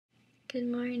Good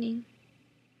morning.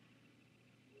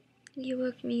 You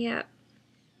woke me up.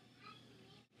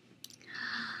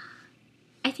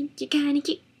 I think you're kinda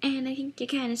cute, and I think you're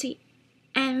kinda sweet.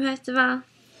 And most of all,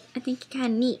 I think you're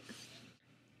kinda neat.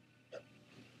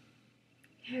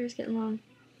 Your hair's getting long.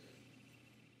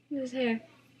 Look at his hair.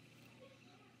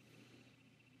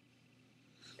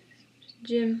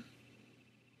 Jim.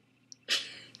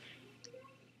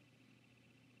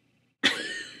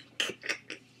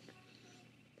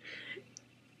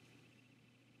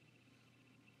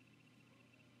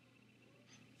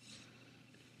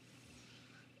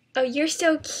 Oh, you're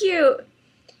so cute.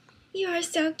 You are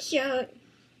so cute.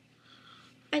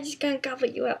 I'm just gonna gobble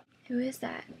you up. Who is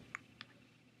that?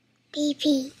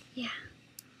 Baby. Yeah.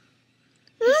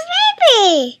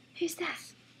 Baby. Who's that?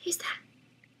 Who's that?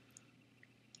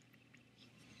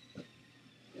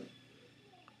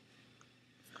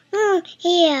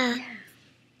 Here.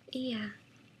 Yeah.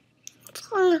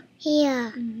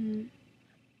 Here. Mm-hmm.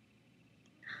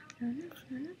 No,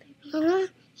 baby.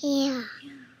 Here.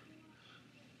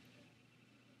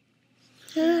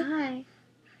 Say hi.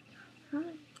 Hi.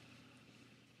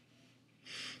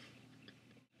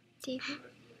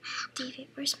 David,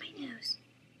 where's my nose?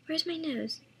 Where's my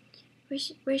nose?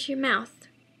 Where's your mouth?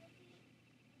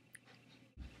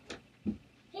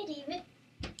 Hey, David.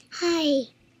 Hi.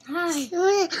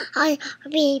 Hi. Hi,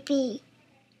 baby.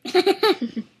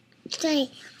 Say,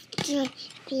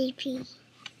 baby.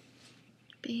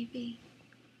 Baby.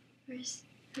 Where's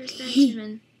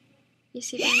Benjamin? You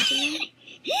see Benjamin?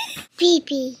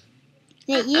 Baby.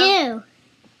 That you.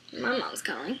 My mom's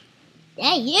calling.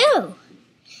 That you.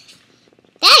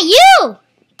 That you.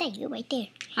 That you right there.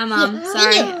 Hi, Mom. Here,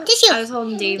 Sorry. just you. I was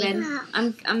holding David.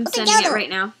 I'm sending together. it right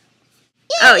now.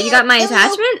 Oh, you got my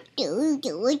attachment?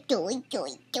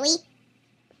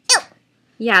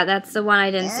 Yeah, that's the one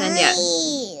I didn't send yet.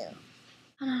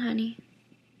 Oh, honey.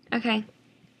 Okay.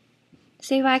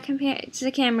 Say bye to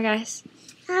the camera, guys.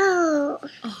 Oh.